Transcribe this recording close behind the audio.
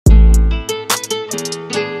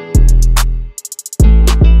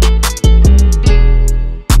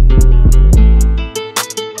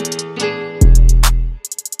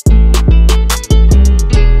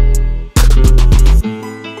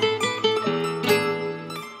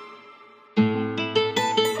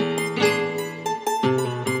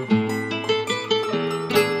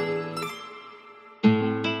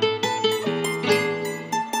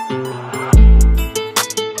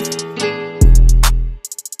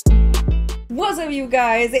What's up, you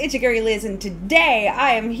guys? It's your girl Yeliz, and today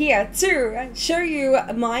I am here to show you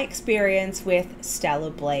my experience with Stellar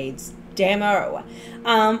Blade's demo.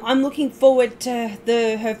 I'm looking forward to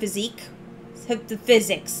her physics.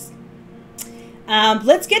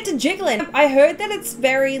 Let's get to jiggling. I heard that it's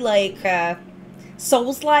very like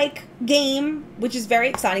Souls-like game, which is very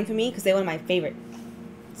exciting for me because they're one of my favorite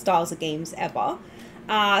styles of games ever.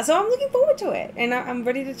 So I'm looking forward to it, and I'm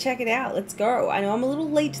ready to check it out. Let's go. I know I'm a little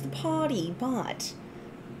late to the party, but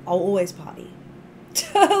I'll always party.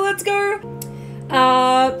 Let's go.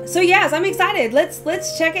 So yes, I'm excited.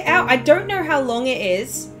 Let's check it out. I don't know how long it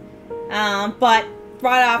is, but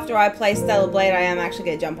right after I play Stellar Blade, I am actually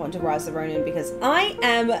going to jump onto Rise of Ronin because I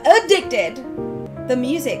am addicted. The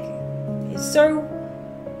music is so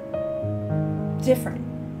different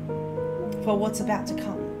for what's about to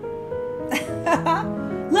come.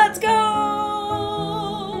 Let's go!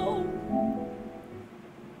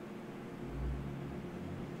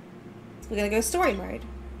 So we're gonna go story mode.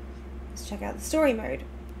 Let's check out the story mode.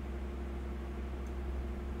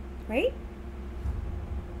 Right?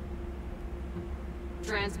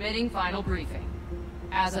 Transmitting final briefing.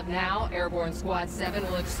 As of now, Airborne Squad 7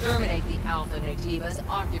 will exterminate the Alpha Nativas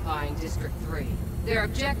occupying District 3. Their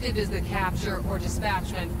objective is the capture or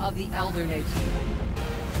dispatchment of the Elder Nativa.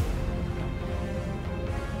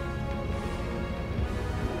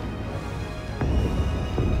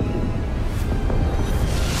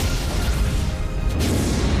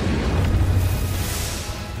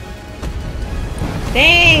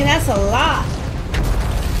 Dang, that's a lot.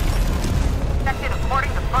 Detected according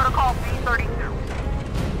to Protocol B32.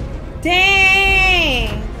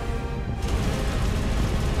 Dang.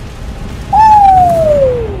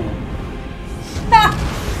 Woo!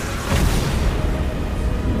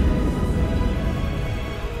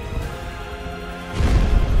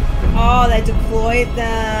 Oh, they deployed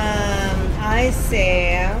them. I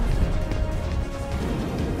see.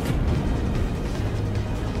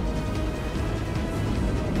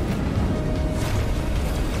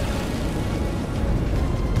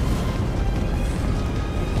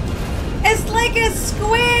 It's like a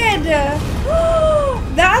squid!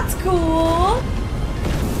 That's cool!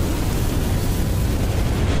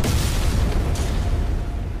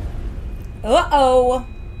 Uh-oh.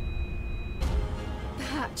 The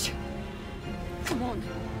hatch. Come on.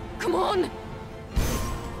 Come on!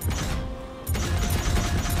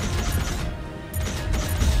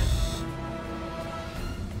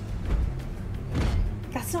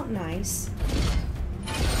 That's not nice.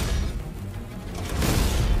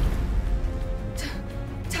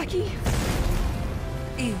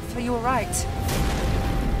 Eve, are you alright?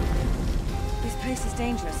 This place is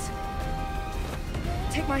dangerous.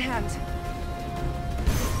 Take my hand.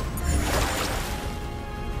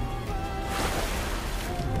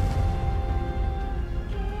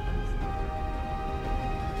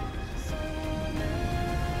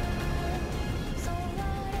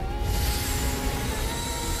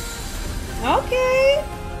 Okay.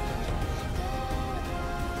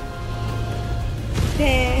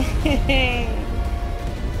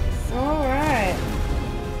 Alright.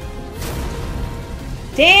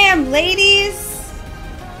 Damn, ladies!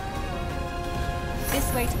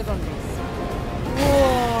 This way to the rendezvous.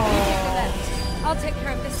 Whoa. You take the left. I'll take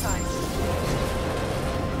care of this side.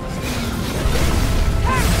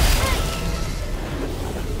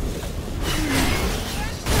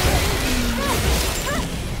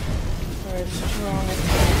 Very strong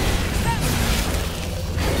attack.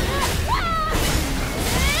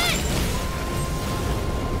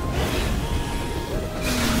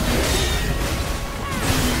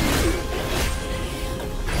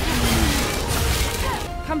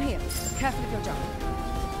 Come here. Careful of your jump.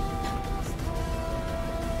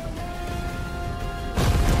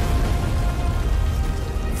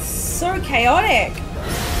 So chaotic.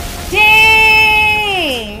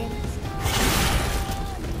 Dang!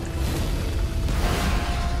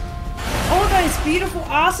 All those beautiful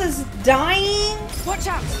asses dying. Watch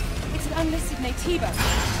out! It's an unlisted Nativa.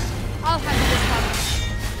 I'll handle this one.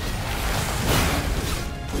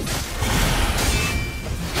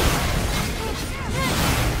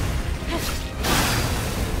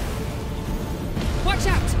 Watch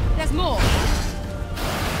out! There's more!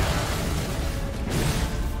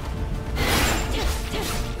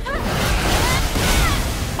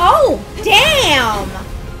 Oh, damn!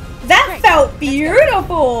 That felt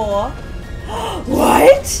beautiful!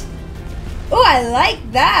 What? Oh, I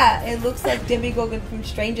like that! It looks like Demigorgon from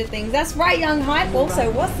Stranger Things. That's right, Young Hype also.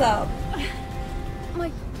 What's up?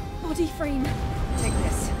 My body frame. Take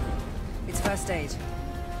this. It's first aid.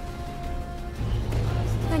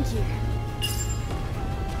 Thank you.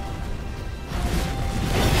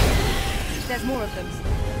 There's more of them.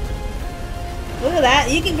 Look at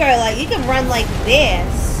that. You can go like, you can run like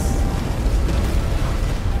this.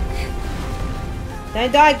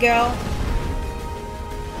 Don't die, girl.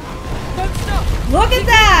 Don't stop. Look at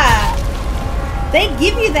that. They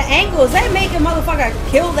give you the angles. They make a motherfucker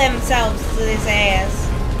kill themselves to this ass.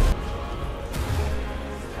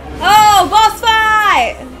 Oh, boss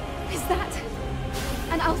fight! Is that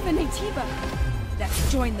an Alpha Natiba?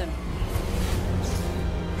 Let's join them.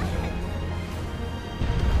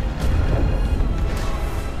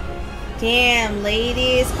 Damn,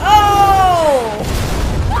 ladies. Oh!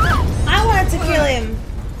 I wanted to kill him.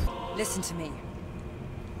 Listen to me.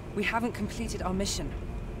 We haven't completed our mission.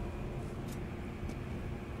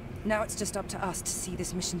 Now it's just up to us to see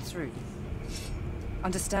this mission through.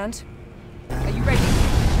 Understand? Are you ready?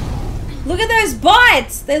 Look at those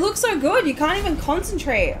bites! They look so good, you can't even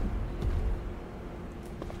concentrate.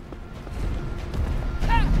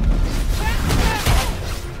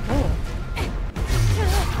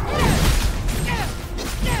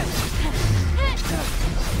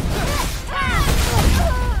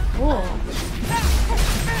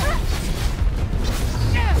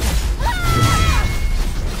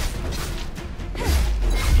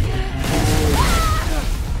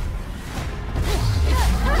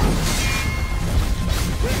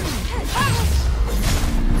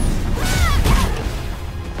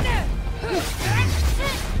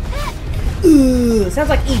 Sounds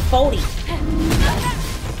like E40.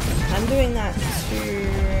 I'm doing that too.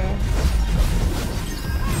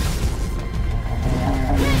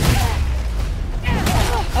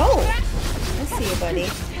 Oh, I see you, buddy.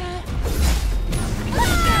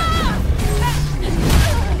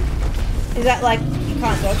 Is that like, you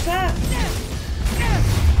can't dodge that?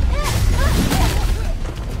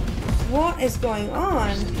 What is going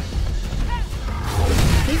on?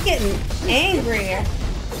 He's getting angry.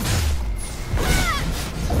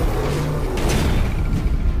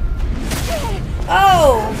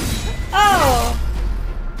 Oh! Oh!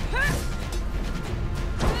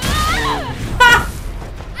 Ha!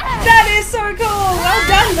 That is so cool! Well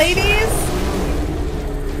done, ladies!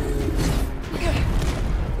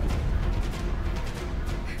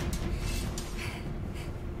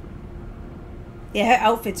 Yeah, her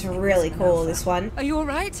outfit's really cool, this one. Are you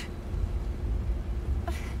alright?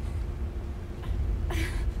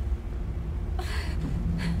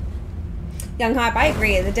 Young Hype, I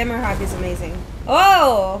agree. The demo hype is amazing.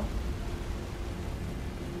 Oh!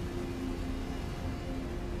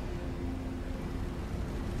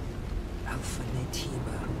 Alpha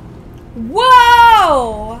Natiba.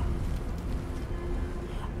 Whoa!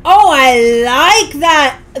 Oh, I like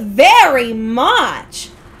that very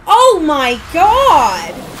much. Oh my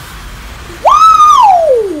god!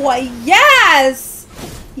 Woo! Yes!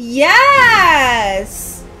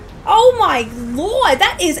 Yes! Oh my lord,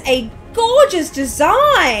 that is a gorgeous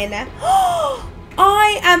design.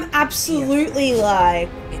 I am absolutely like,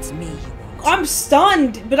 It's me you want. I'm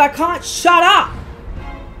stunned, but I can't shut up.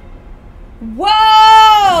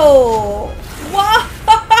 Whoa! Whoa!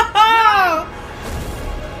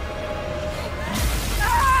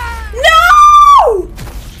 No!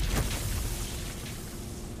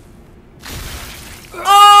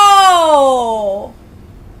 Oh!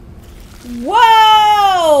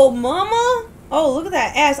 Whoa, mama! Oh, look at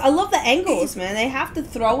that ass. I love the angles, man. They have to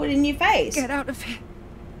throw it in your face. Get out of here.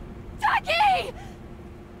 Ducky!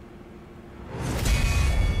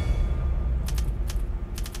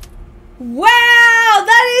 Wow,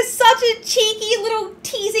 that is such a cheeky little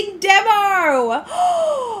teasing demo.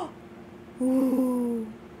 Ooh.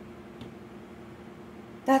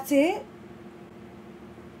 That's it?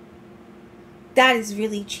 That is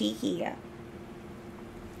really cheeky.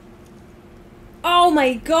 Oh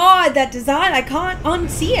my god, that design, I can't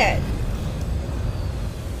unsee it.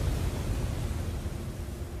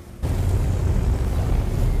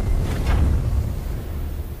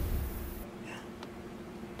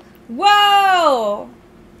 Whoa!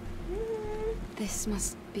 This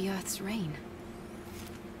must be Earth's rain.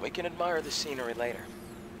 We can admire the scenery later.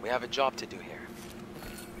 We have a job to do here.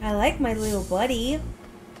 I like my little buddy.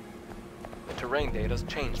 The terrain data's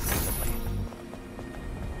changed recently.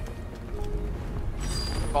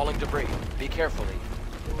 Falling debris. Be careful, Lee.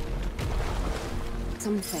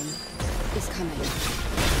 Something is coming.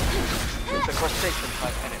 It's a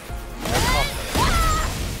crustacean-type enemy. They're confident.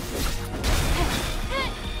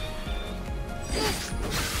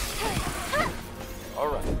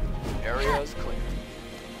 Alright. Area is clear.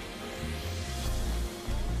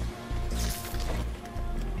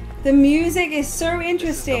 The music is so This is the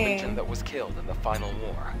interesting. Legion that was killed in the final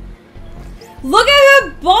war. Look at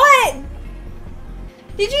her butt!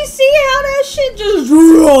 Did you see how that shit just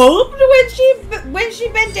dropped when she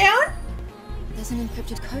bent down? There's an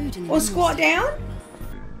encrypted code in the Or squat down?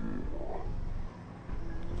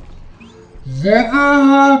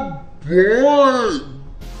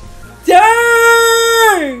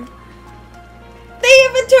 Dang! They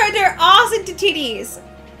even turned her ass into titties.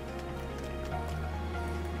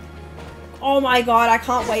 Oh my god, I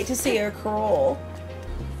can't wait to see her crawl.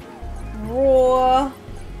 Raw.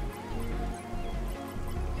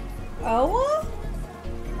 Oh?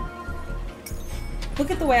 Look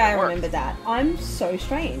at the way I remember that. I'm so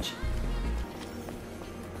strange.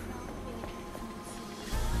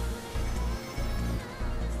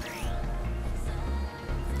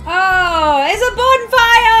 Oh, it's a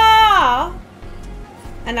bonfire!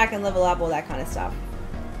 And I can level up all that kind of stuff.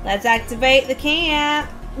 Let's activate the camp.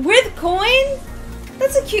 With coin?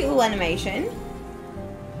 That's a cute little animation.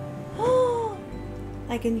 Oh,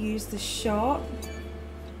 I can use the shop.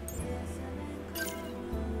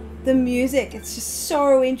 The music, it's just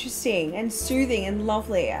so interesting and soothing and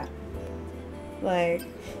lovely. Like,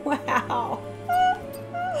 wow.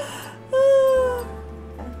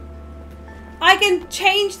 I can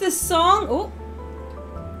change the song. Oh,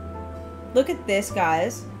 look at this,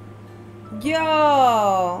 guys.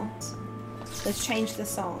 Yo. Let's change the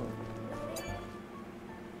song.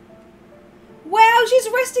 Wow, she's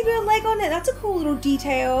resting her leg on it. That's a cool little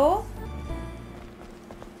detail.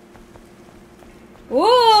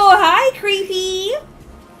 Oh, hi, creepy.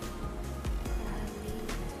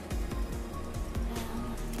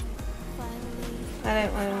 I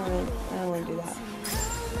don't want to do that.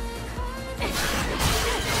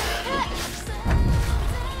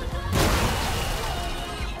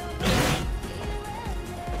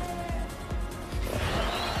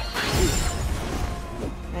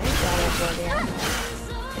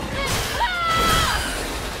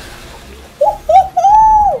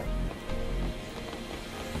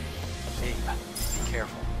 Hey, be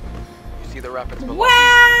careful. You see the rapids below?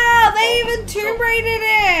 Wow, they even Tomb Raided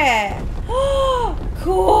it. Oh,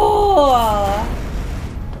 cool.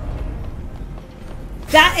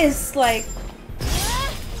 That is like.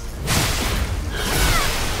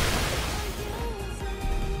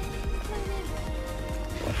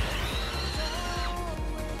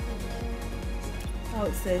 Oh,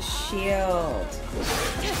 it's the shield.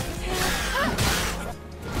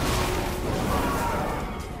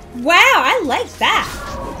 Wow, I like that.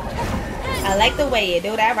 I like the way you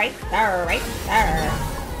do that right there, right there.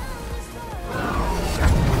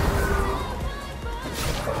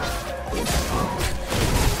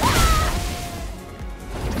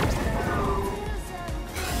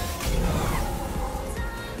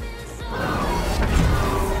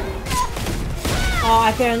 Oh,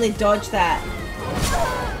 I can only dodge that.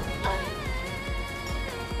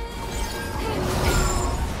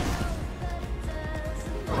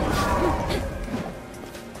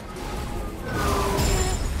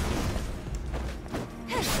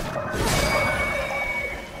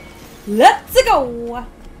 Let's go!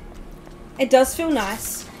 It does feel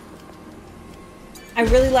nice. I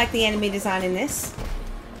really like the enemy design in this.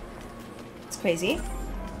 It's crazy.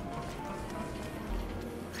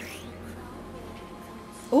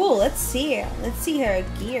 Ooh, let's see her. Let's see her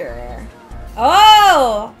gear.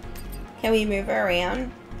 Oh! Can we move her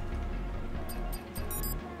around?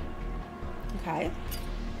 Okay.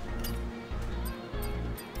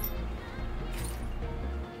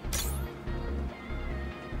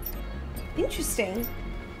 Interesting.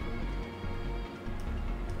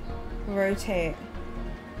 Rotate.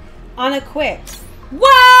 Unequipped.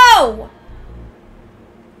 Whoa!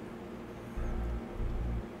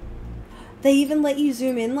 They even let you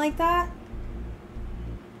zoom in like that?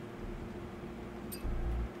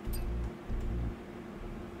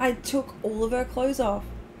 I took all of her clothes off.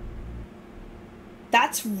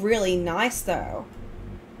 That's really nice though.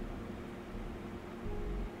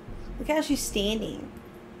 Look how she's standing.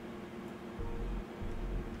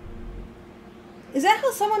 Is that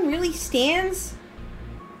how someone really stands?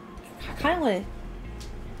 I kind of want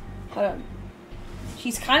to... Hold on.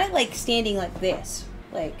 She's kind of like standing like this.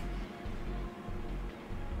 Like...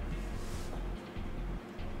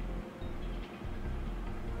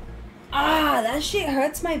 Ah, that shit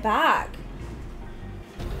hurts my back.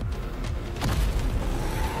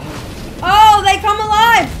 Oh, they come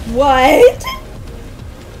alive! What?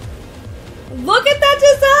 Look at that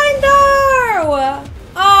design though!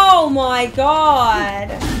 Oh my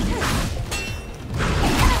god!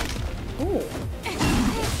 Ooh.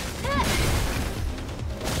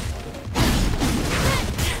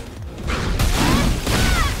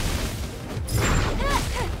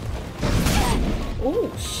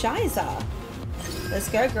 Ooh, Shiza. Let's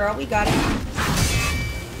go, girl. We got it.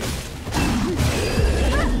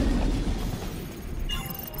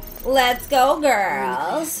 Let's go,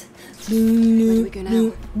 girls. Where do we go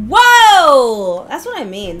now? Whoa! That's what I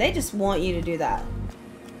mean. They just want you to do that.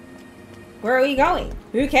 Where are we going?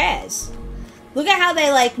 Who cares? Look at how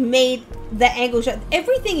they like made the angle shot.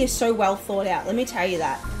 Everything is so well thought out. Let me tell you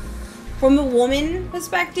that. From a woman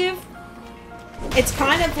perspective, it's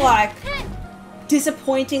kind of like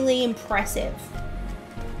disappointingly impressive.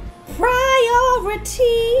 Priorities,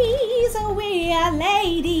 we are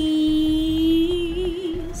ladies.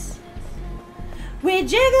 We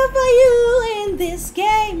jiggle for you in this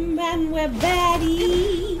game, and we're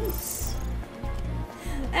baddies.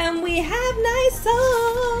 And we have nice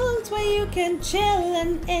songs where you can chill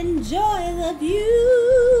and enjoy the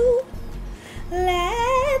view.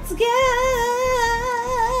 Let's go.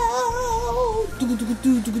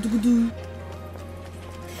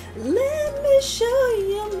 Let me show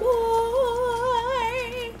you more.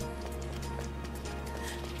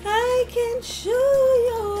 I can show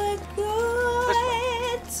you a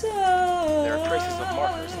good time. There are traces of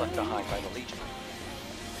markers left behind by the Legion.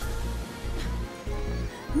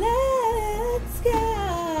 Let's go.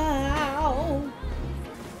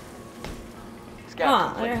 Scan I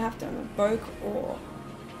complete. don't have to invoke or.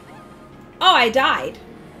 Oh, I died.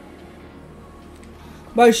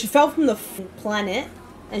 Bro, she fell from the planet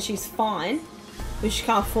and she's fine, but she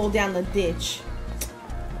can't fall down the ditch.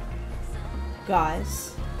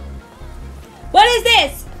 Guys. What is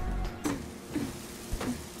this?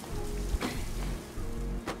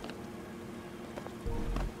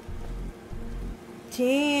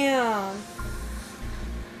 Damn.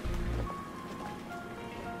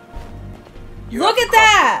 Look at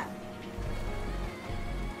that!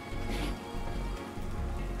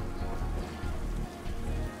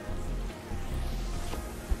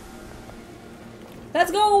 Let's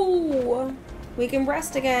go! We can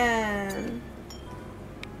rest again.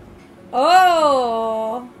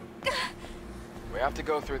 Oh! We have to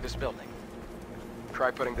go through this building.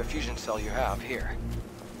 Try putting the fusion cell you have here.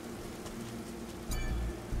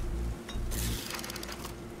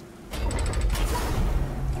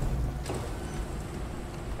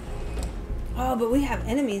 Oh, but we have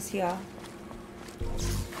enemies here.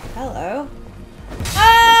 Hello.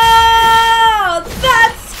 Oh!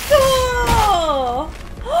 That's cool!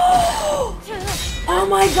 Oh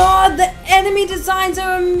my god, the enemy designs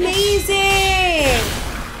are amazing!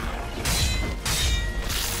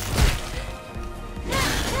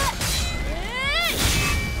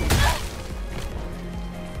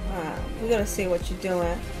 We gotta see what you're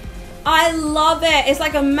doing. I love it! It's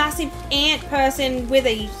like a massive ant person with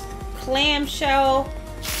a clamshell.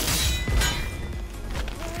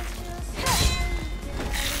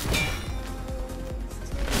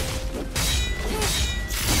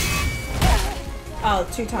 Oh,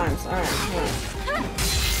 2 times. Alright, yeah!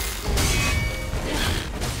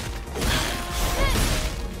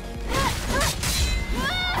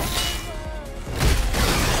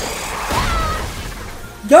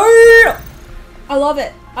 I love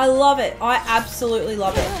it. I love it. I absolutely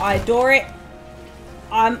love it. I adore it.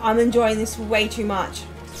 I'm enjoying this way too much.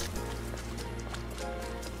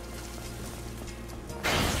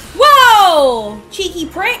 Whoa! Cheeky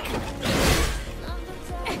prick.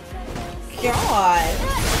 God.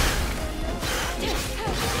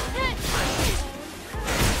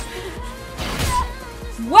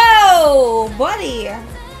 Whoa, buddy.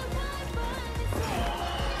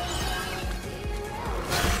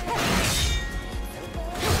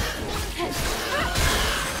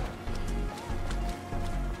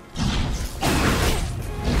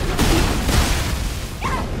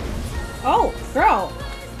 Oh, girl.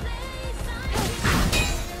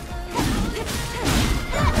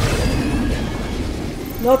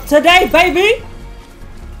 Not today, baby.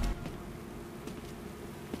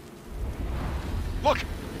 Look.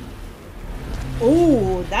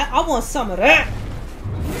 Ooh, that I want some of that.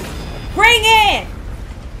 Bring it.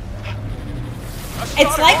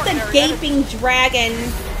 It's like the gaping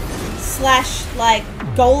dragon slash like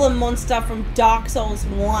golem monster from Dark Souls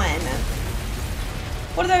 1.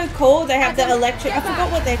 What are they called? They have the electric. I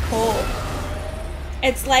forgot what they're called.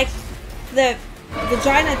 It's like the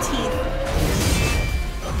vagina teeth.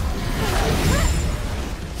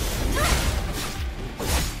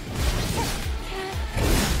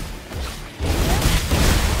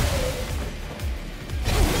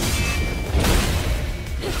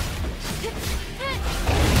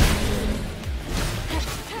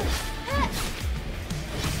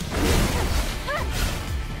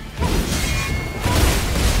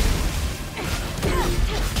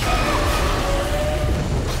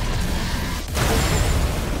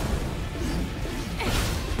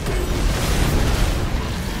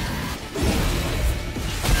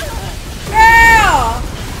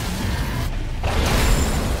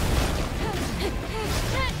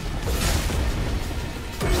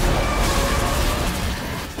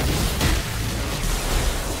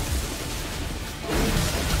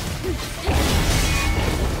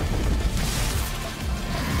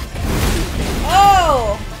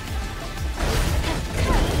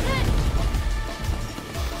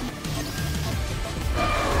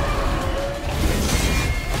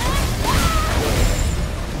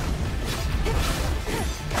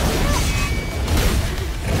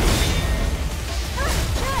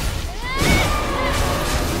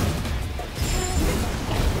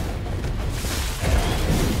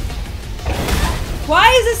 Why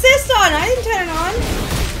is assist on? I didn't turn it on.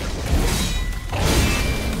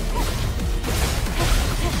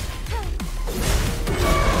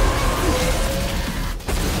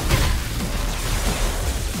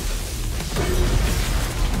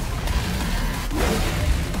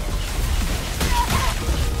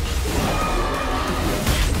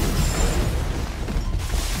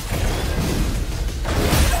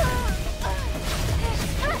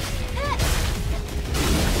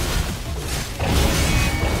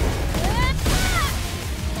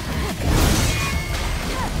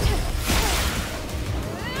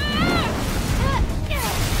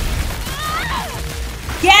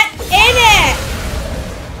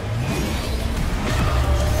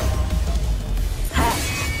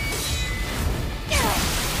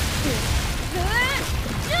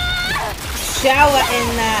 Shower in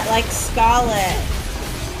that, like Scarlet.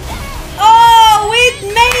 Oh, we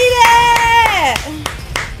made it!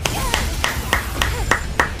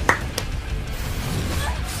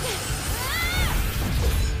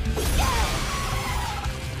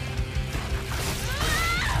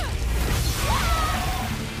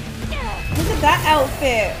 Look at that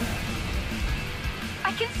outfit.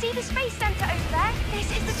 I can see the space center over there.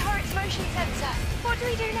 This is the turret's motion sensor. What do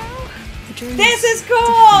we do now? This is cool!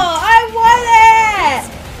 I want it!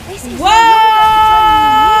 This is Whoa!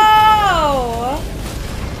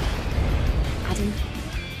 Adam,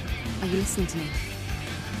 are you listening to me?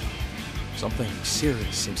 Something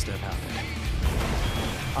serious seems to have happened.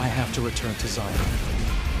 I have to return to Zion.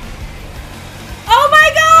 Oh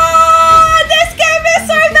my god! This game is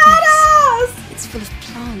so badass! It's full of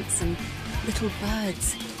plants and little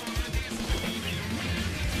birds.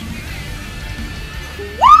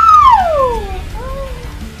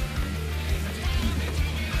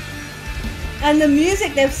 And the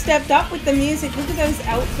music, they've stepped up with the music. Look at those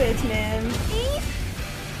outfits, man.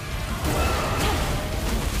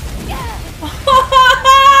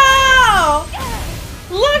 Oh!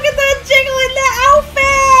 Look at that jiggle in the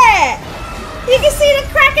outfit! You can see the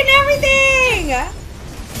crack and everything!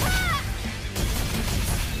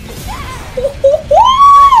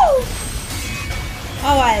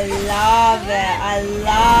 Oh, I love it. I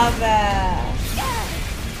love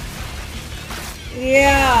it.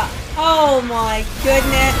 Yeah. Oh my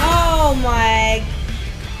goodness. Oh my.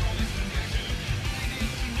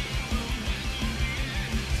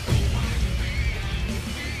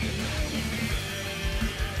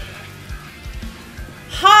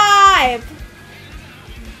 Hype.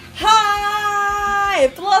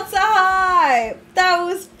 Hype. Lots of hype. That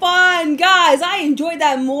was fun. Guys, I enjoyed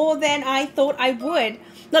that more than I thought I would.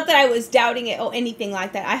 Not that I was doubting it or anything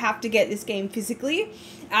like that. I have to get this game physically.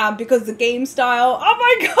 Because the game style, oh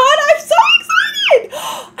my god, I'm so excited!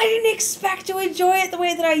 I didn't expect to enjoy it the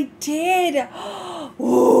way that I did.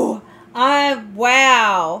 Ooh,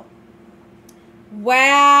 wow.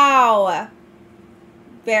 Wow.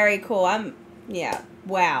 Very cool. Yeah,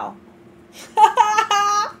 wow.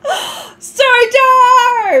 So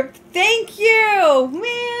dope! Thank you!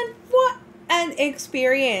 Man, what an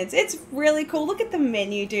experience. It's really cool. Look at the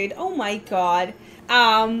menu, dude. Oh my god.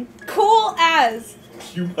 Cool as.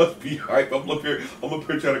 You must be hype. I'm up here. I'm up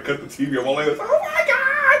here trying to cut the TV. I'm all like, oh my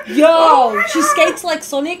god! Yo, oh my she god! skates like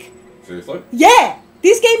Sonic. Seriously? Yeah,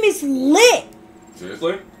 this game is lit.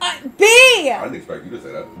 Seriously? B. I didn't expect you to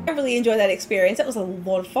say that. I really enjoyed that experience. That was a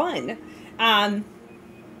lot of fun. I'm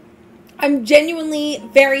genuinely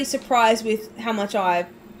very surprised with how much I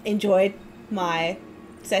enjoyed my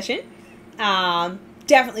session.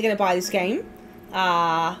 Definitely gonna buy this game.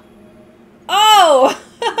 Oh!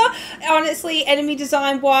 Honestly, enemy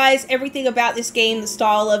design wise, everything about this game, the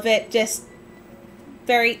style of it, just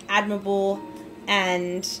very admirable,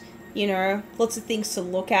 and you know, lots of things to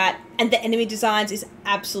look at, and the enemy designs is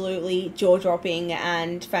absolutely jaw-dropping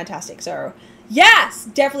and fantastic. So yes,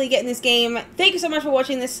 definitely getting this game. Thank you so much for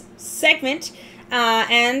watching this segment,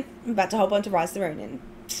 and I'm about to hop on to Rise of the Ronin.